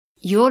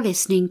You're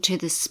listening to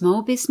the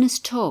Small Business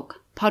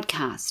Talk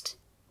podcast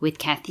with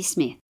Kathy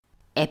Smith,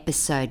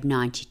 episode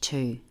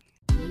 92.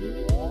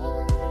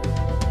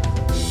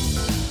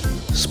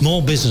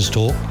 Small Business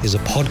Talk is a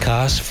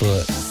podcast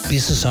for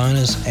business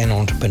owners and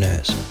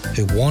entrepreneurs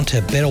who want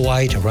a better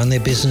way to run their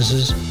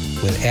businesses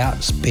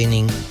without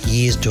spending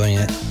years doing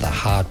it the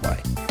hard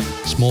way.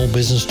 Small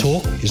Business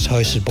Talk is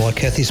hosted by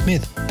Kathy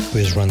Smith, who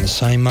has run the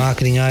same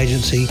marketing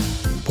agency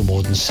for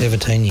more than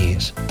 17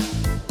 years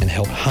and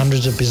helped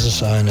hundreds of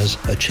business owners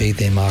achieve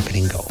their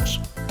marketing goals.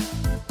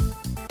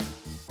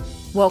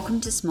 Welcome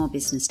to Small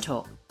Business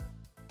Talk.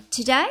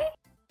 Today,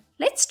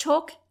 let's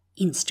talk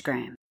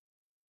Instagram.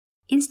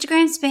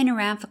 Instagram's been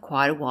around for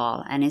quite a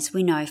while, and as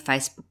we know,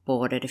 Facebook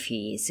bought it a few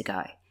years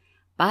ago.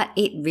 But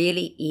it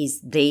really is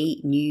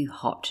the new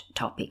hot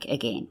topic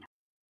again.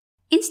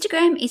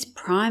 Instagram is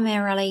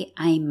primarily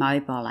a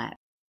mobile app.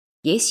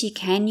 Yes, you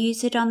can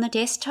use it on the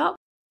desktop,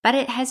 but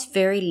it has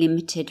very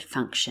limited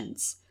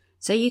functions.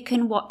 So you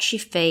can watch your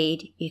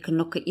feed, you can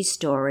look at your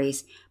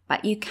stories,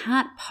 but you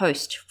can't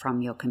post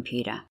from your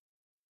computer.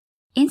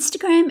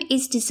 Instagram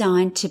is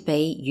designed to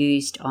be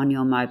used on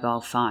your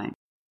mobile phone,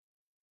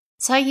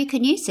 so you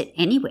can use it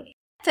anywhere.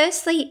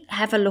 Firstly,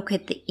 have a look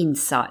at the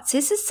insights.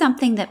 This is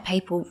something that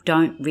people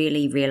don't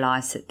really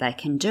realise that they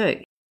can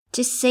do.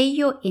 To see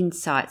your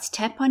insights,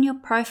 tap on your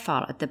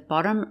profile at the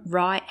bottom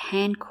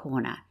right-hand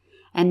corner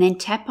and then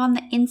tap on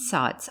the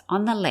insights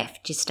on the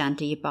left just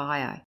under your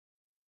bio.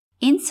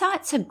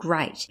 Insights are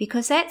great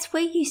because that's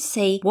where you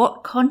see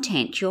what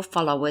content your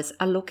followers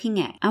are looking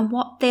at and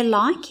what they're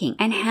liking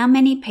and how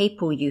many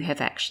people you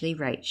have actually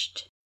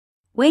reached.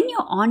 When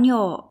you're on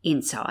your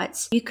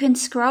insights, you can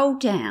scroll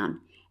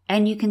down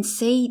and you can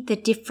see the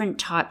different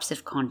types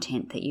of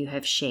content that you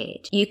have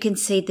shared. You can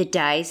see the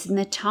days and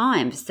the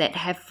times that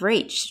have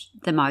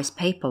reached the most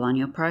people on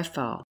your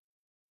profile.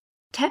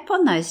 Tap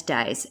on those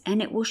days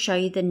and it will show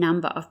you the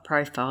number of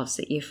profiles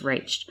that you've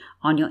reached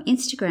on your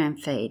Instagram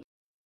feed.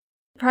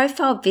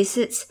 Profile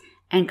visits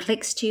and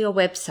clicks to your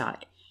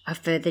website are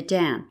further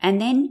down,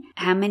 and then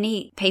how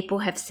many people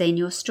have seen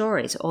your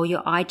stories or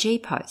your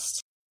IG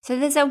posts. So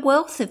there's a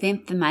wealth of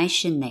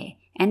information there,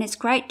 and it's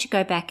great to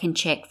go back and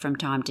check from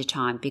time to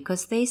time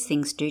because these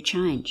things do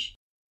change.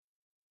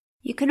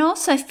 You can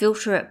also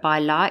filter it by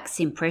likes,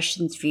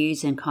 impressions,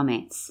 views, and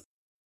comments.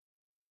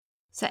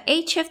 So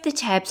each of the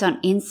tabs on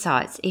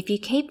Insights, if you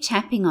keep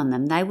tapping on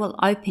them, they will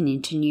open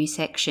into new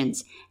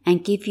sections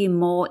and give you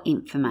more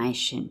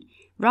information,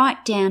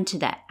 right down to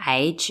the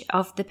age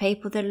of the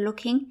people that are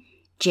looking,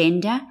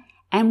 gender,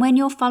 and when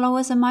your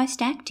followers are most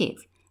active.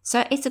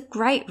 So it's a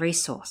great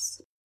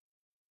resource.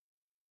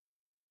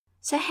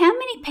 So how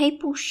many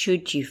people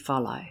should you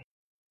follow?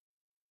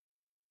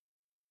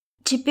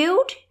 To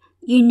build,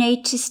 you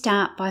need to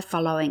start by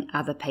following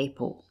other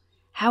people.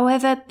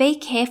 However, be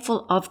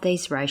careful of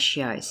these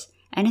ratios,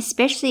 and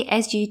especially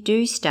as you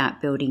do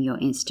start building your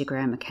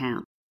Instagram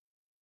account.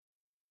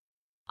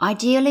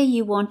 Ideally,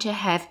 you want to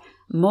have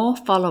more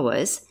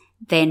followers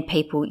than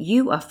people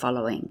you are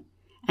following.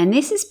 And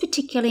this is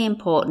particularly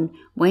important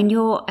when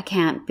your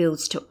account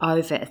builds to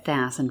over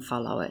 1,000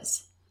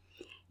 followers.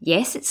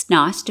 Yes, it's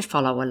nice to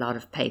follow a lot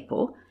of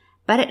people,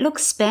 but it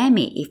looks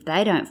spammy if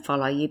they don't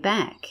follow you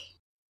back.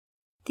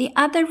 The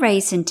other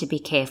reason to be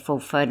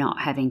careful for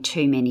not having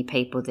too many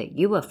people that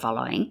you are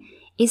following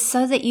is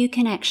so that you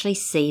can actually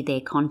see their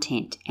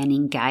content and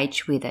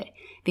engage with it,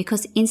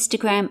 because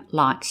Instagram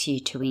likes you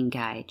to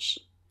engage.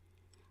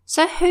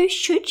 So who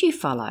should you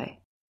follow?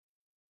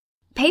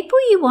 People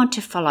you want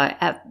to follow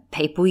are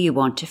people you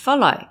want to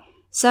follow.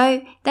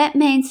 So that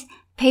means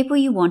people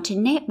you want to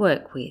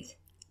network with,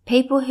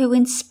 people who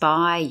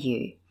inspire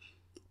you,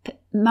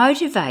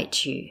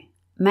 motivate you,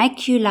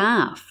 make you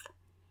laugh,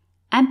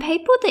 and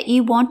people that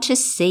you want to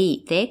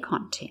see their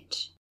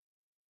content.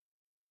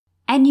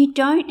 And you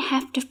don't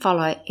have to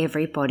follow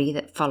everybody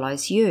that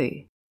follows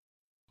you.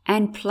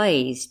 And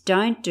please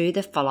don't do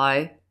the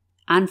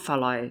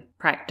follow-unfollow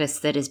practice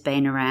that has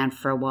been around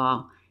for a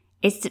while.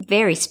 It's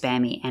very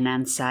spammy and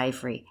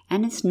unsavoury,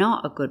 and it's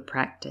not a good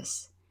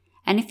practice.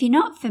 And if you're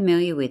not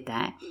familiar with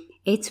that,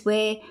 it's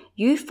where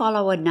you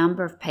follow a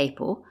number of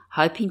people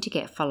hoping to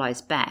get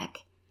follows back,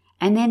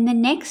 and then the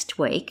next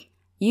week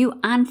you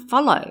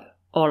unfollow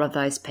all of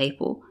those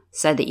people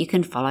so that you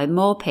can follow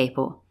more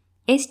people.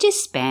 It's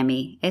just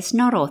spammy. It's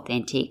not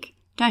authentic.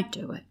 Don't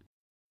do it.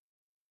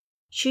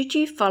 Should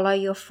you follow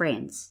your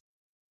friends?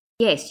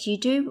 Yes, you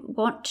do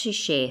want to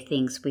share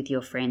things with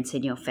your friends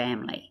and your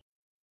family,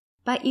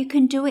 but you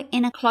can do it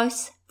in a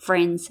close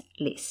friends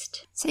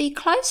list. So your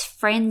close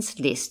friends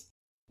list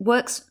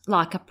works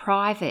like a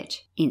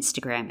private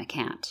Instagram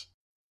account.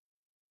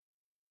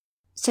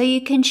 So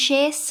you can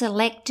share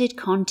selected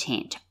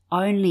content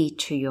only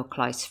to your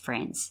close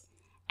friends,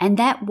 and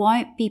that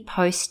won't be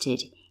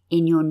posted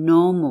in your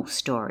normal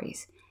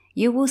stories.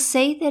 You will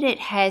see that it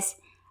has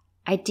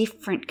a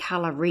different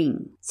colour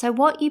ring. So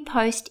what you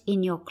post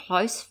in your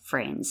close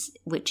friends,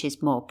 which is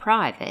more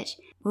private,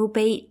 will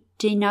be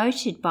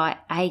denoted by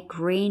a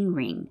green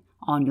ring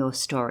on your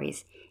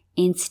stories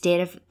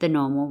instead of the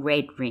normal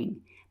red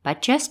ring.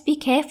 But just be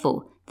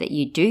careful that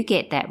you do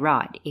get that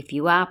right if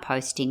you are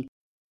posting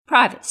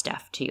private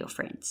stuff to your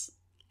friends.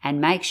 And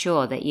make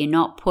sure that you're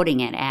not putting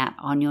it out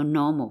on your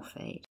normal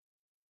feed.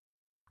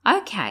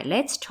 Okay,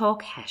 let's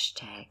talk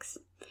hashtags.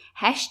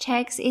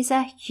 Hashtags is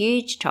a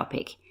huge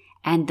topic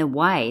and the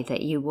way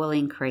that you will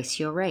increase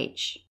your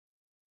reach.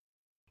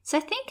 So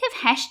think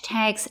of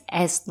hashtags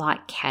as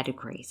like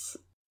categories.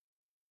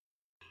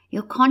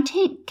 Your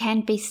content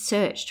can be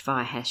searched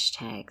via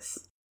hashtags.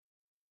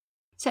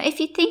 So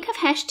if you think of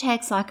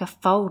hashtags like a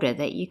folder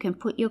that you can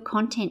put your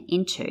content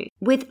into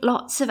with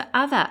lots of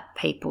other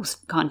people's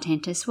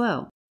content as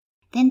well,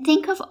 then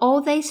think of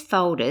all these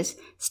folders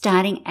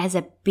starting as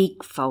a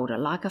big folder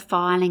like a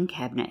filing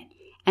cabinet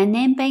and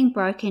then being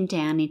broken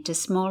down into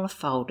smaller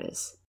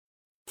folders.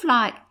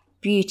 Like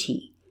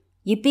beauty.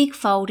 Your big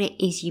folder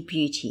is your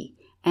beauty,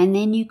 and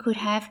then you could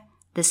have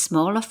the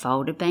smaller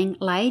folder being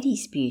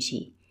ladies'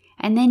 beauty,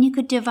 and then you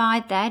could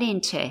divide that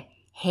into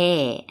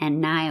hair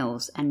and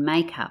nails and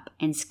makeup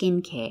and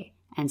skincare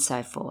and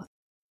so forth.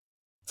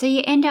 So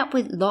you end up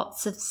with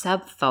lots of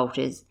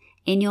subfolders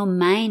in your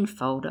main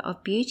folder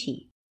of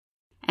beauty.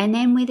 And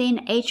then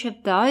within each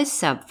of those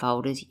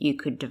subfolders, you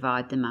could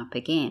divide them up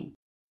again.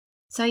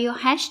 So your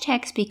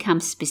hashtags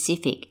become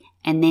specific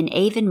and then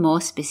even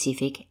more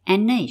specific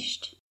and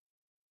niched.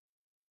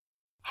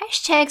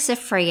 Hashtags are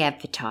free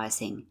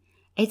advertising.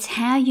 It's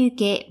how you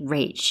get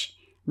reach,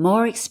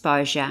 more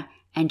exposure,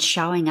 and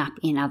showing up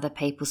in other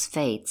people's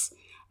feeds.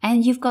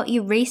 And you've got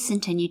your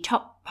recent and your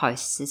top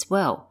posts as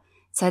well.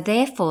 So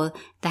therefore,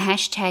 the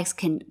hashtags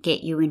can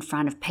get you in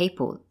front of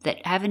people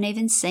that haven't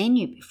even seen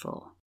you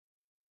before.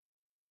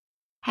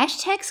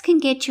 Hashtags can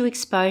get you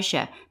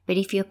exposure, but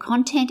if your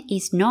content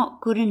is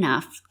not good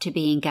enough to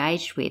be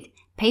engaged with,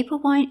 people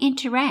won't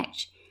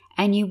interact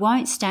and you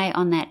won't stay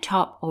on that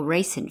top or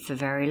recent for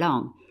very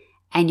long,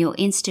 and your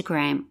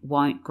Instagram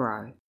won't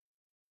grow.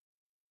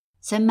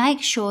 So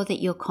make sure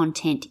that your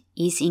content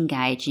is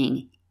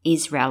engaging,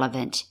 is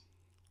relevant,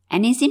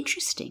 and is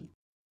interesting.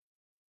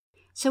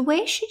 So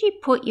where should you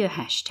put your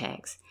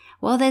hashtags?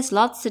 Well, there's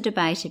lots of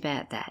debate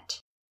about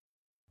that.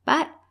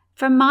 But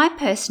from my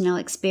personal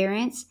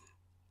experience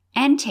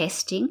and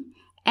testing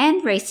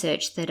and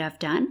research that I've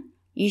done,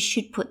 you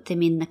should put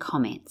them in the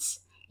comments.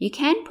 You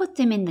can put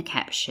them in the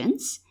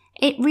captions.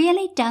 It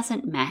really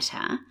doesn't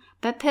matter,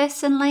 but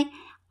personally,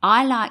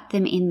 I like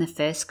them in the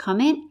first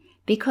comment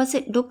because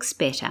it looks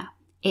better.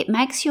 It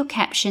makes your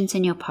captions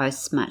and your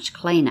posts much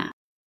cleaner.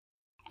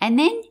 And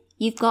then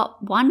you've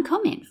got one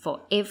comment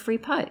for every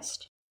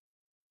post.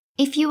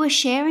 If you are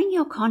sharing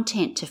your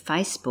content to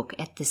Facebook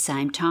at the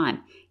same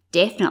time,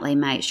 definitely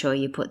make sure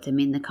you put them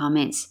in the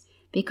comments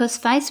because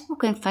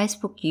Facebook and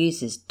Facebook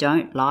users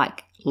don't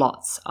like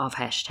lots of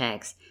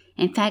hashtags.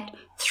 In fact,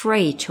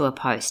 3 to a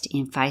post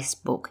in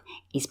Facebook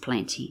is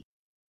plenty.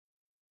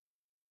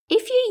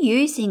 If you're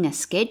using a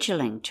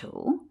scheduling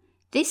tool,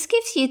 this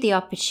gives you the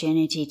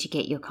opportunity to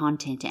get your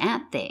content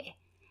out there,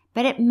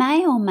 but it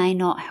may or may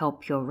not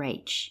help your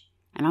reach,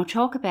 and I'll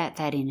talk about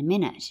that in a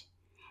minute.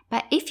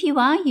 But if you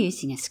are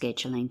using a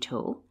scheduling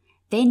tool,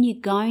 then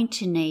you're going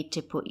to need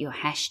to put your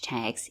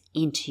hashtags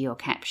into your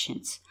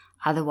captions.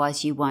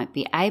 Otherwise, you won't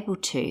be able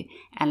to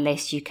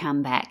unless you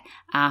come back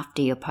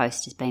after your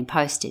post has been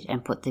posted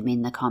and put them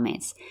in the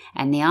comments.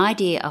 And the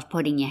idea of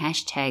putting your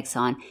hashtags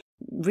on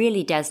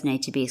really does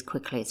need to be as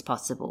quickly as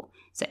possible.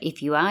 So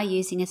if you are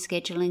using a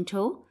scheduling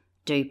tool,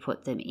 do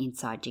put them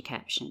inside your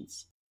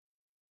captions.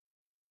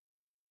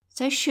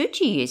 So should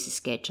you use a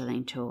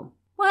scheduling tool?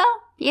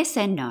 Well, yes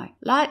and no.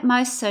 Like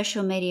most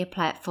social media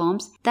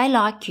platforms, they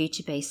like you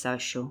to be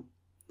social.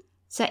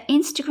 So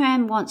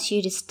Instagram wants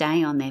you to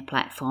stay on their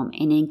platform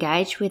and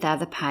engage with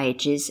other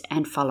pages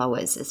and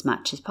followers as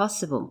much as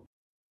possible.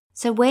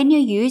 So when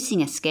you're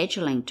using a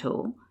scheduling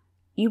tool,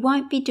 you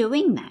won't be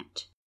doing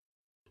that.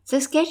 So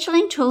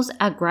scheduling tools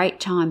are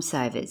great time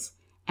savers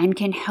and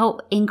can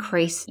help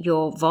increase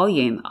your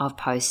volume of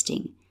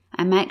posting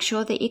and make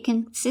sure that you're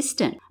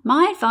consistent.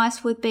 My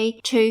advice would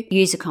be to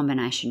use a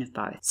combination of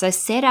both. So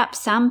set up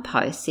some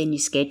posts in your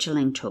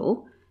scheduling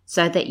tool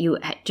so that you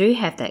do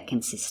have that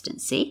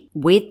consistency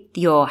with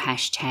your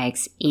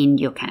hashtags in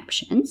your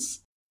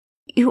captions.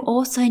 You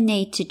also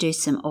need to do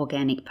some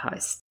organic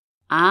posts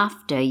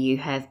after you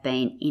have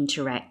been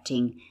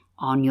interacting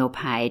on your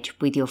page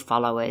with your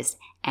followers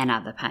and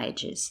other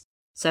pages.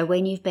 So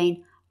when you've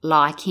been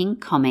liking,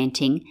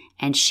 commenting,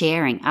 and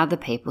sharing other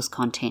people's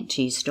content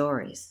to your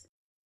stories.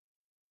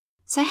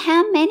 So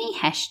how many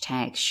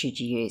hashtags should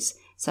you use?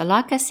 So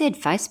like I said,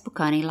 Facebook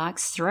only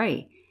likes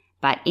 3.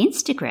 But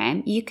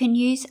Instagram, you can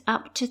use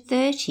up to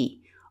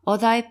 30,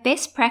 although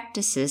best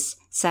practices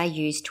say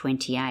use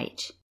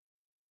 28.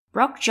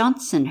 Brock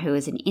Johnson, who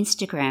is an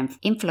Instagram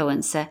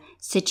influencer,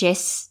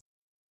 suggests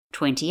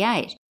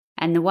 28.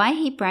 And the way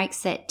he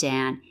breaks that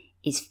down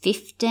is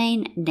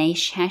 15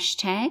 niche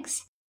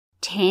hashtags,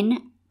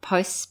 10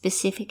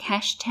 post-specific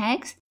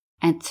hashtags,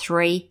 and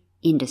 3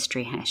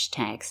 industry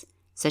hashtags,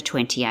 so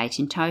 28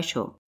 in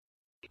total.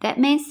 That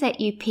means that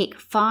you pick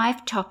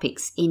 5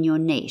 topics in your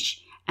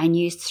niche and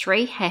use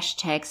 3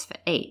 hashtags for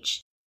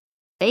each.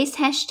 These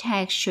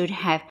hashtags should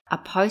have a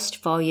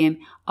post volume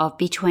of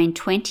between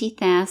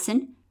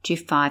 20,000 to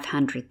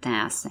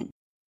 500,000.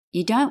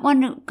 You don't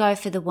want to go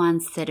for the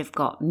ones that have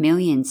got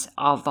millions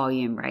of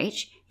volume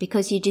reach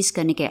because you're just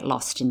going to get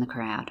lost in the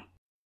crowd.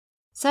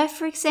 So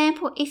for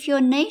example, if your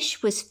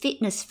niche was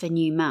fitness for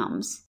new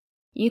mums,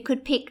 you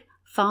could pick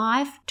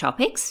 5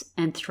 topics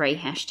and 3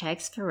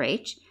 hashtags for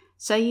each.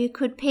 So you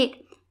could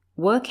pick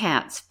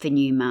workouts for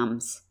new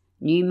mums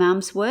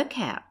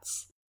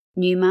workouts,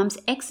 new mums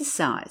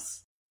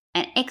exercise,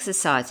 and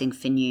exercising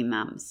for new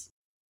mums.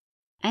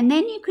 And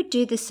then you could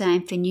do the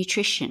same for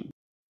nutrition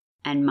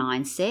and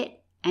mindset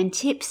and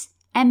tips,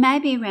 and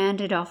maybe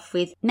round it off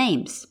with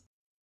memes.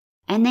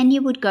 And then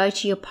you would go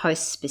to your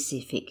post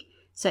specific.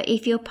 So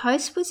if your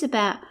post was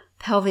about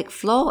pelvic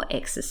floor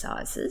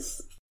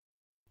exercises,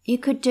 you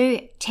could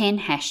do 10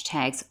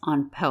 hashtags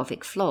on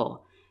pelvic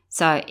floor.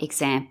 So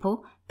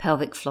example,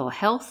 pelvic floor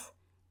health,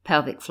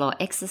 pelvic floor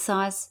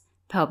exercise,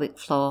 pelvic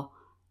floor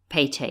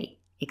PT,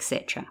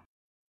 etc.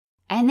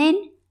 And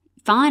then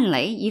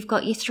finally, you've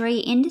got your 3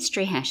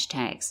 industry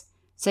hashtags.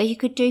 So you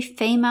could do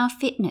female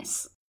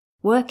fitness,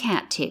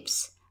 workout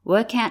tips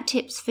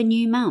for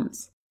new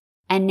mums.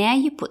 And now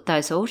you put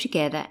those all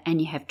together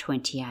and you have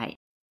 28.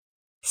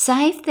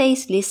 Save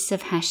these lists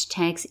of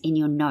hashtags in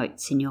your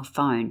notes in your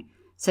phone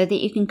so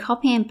that you can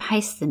copy and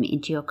paste them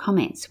into your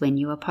comments when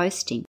you are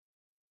posting.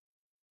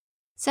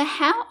 So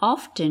how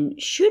often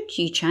should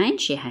you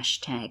change your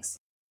hashtags?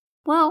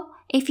 Well,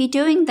 if you're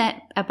doing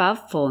that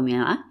above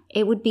formula,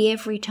 it would be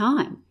every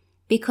time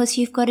because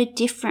you've got a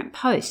different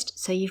post,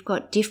 so you've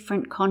got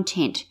different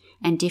content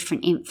and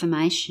different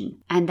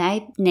information, and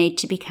they need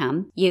to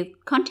become your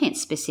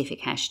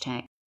content-specific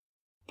hashtag.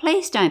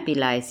 Please don't be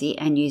lazy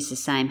and use the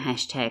same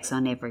hashtags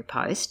on every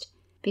post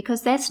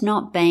because that's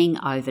not being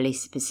overly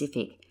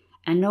specific,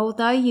 and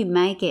although you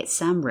may get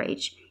some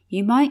reach,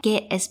 you won't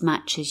get as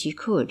much as you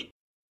could.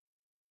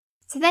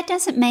 So that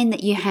doesn't mean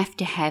that you have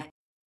to have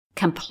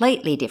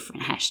completely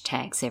different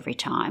hashtags every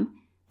time,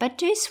 but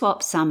do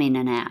swap some in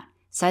and out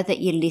so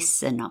that your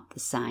lists are not the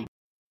same.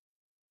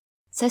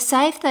 So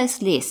save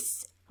those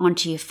lists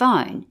onto your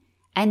phone,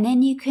 and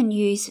then you can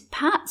use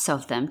parts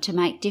of them to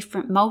make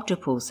different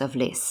multiples of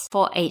lists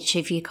for each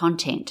of your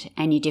content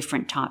and your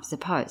different types of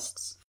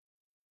posts.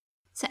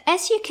 So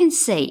as you can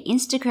see,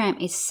 Instagram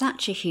is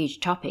such a huge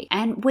topic,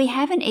 and we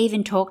haven't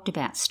even talked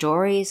about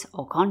stories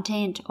or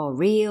content or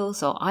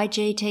reels or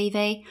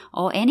IGTV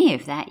or any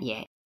of that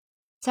yet.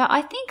 So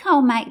I think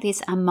I'll make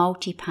this a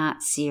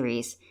multi-part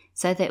series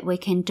so that we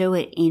can do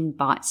it in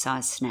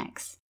bite-sized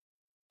snacks.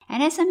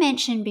 And as I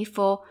mentioned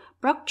before,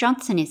 Brock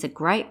Johnson is a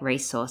great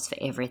resource for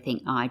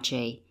everything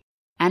IG.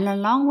 And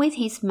along with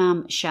his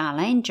mum,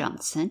 Charlene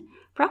Johnson,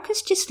 Brock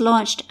has just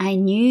launched a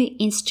new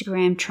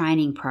Instagram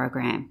training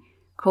program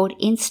called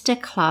Insta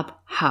Club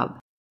Hub.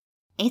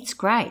 It's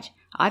great.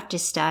 I've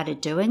just started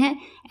doing it,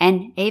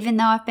 and even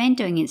though I've been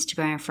doing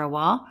Instagram for a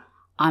while,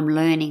 I'm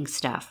learning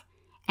stuff.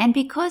 And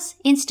because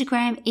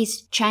Instagram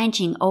is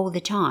changing all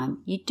the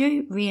time, you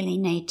do really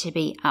need to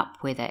be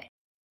up with it.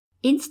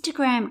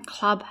 Instagram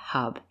Club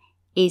Hub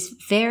is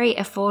very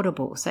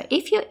affordable. So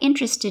if you're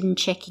interested in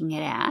checking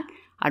it out,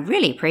 I'd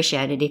really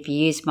appreciate it if you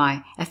use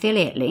my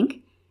affiliate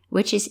link,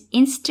 which is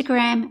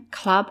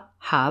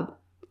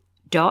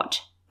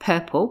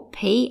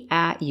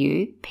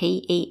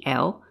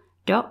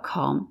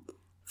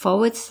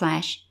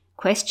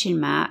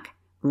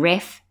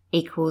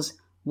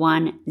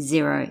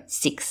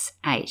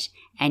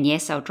And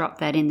yes, I'll drop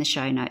that in the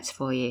show notes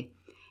for you.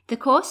 The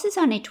course is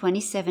only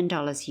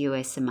 $27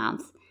 US a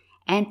month.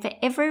 And for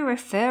every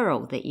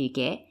referral that you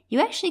get, you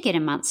actually get a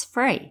month's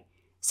free.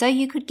 So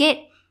you could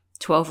get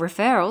 12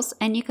 referrals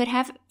and you could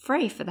have it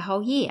free for the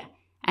whole year.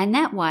 And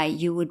that way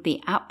you would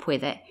be up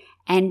with it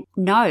and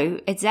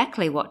know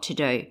exactly what to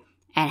do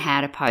and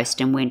how to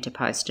post and when to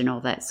post and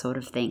all that sort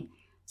of thing.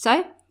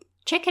 So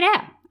check it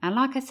out. And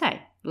like I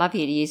say, love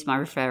you to use my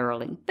referral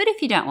link. But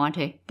if you don't want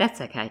to,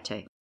 that's okay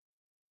too.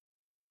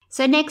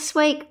 So next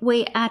week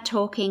we are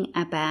talking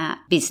about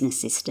business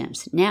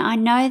systems. Now I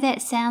know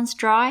that sounds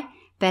dry,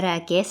 but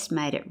our guest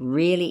made it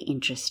really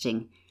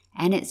interesting,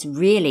 and it's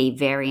really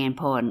very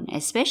important,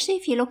 especially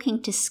if you're looking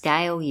to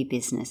scale your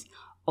business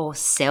or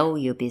sell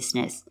your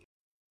business.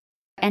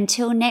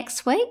 Until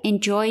next week,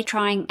 enjoy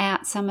trying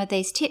out some of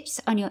these tips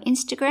on your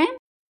Instagram,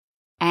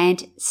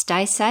 and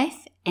stay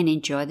safe and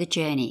enjoy the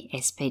journey,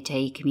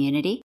 SPT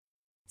community.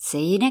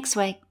 See you next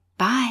week.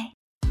 Bye.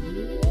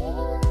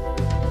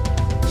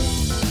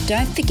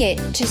 Don't forget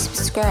to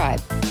subscribe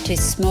to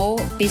Small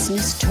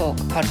Business Talk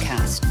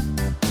podcast.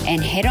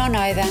 And head on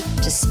over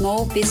to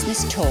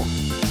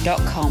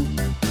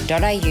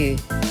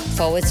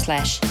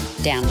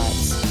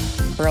smallbusinestalk.com.au/downloads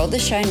for all the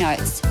show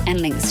notes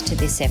and links to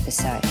this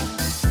episode.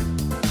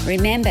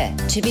 Remember,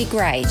 to be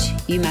great,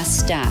 you must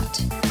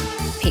start.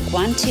 Pick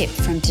one tip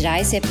from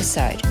today's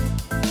episode,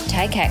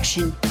 take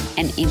action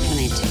and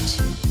implement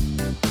it.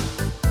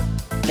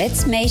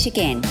 Let's meet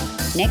again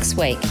next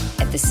week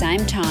at the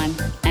same time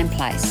and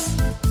place.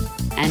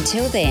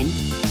 Until then,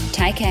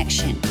 take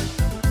action.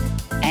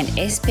 And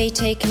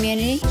SPT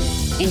community,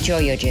 Enjoy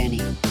your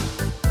journey.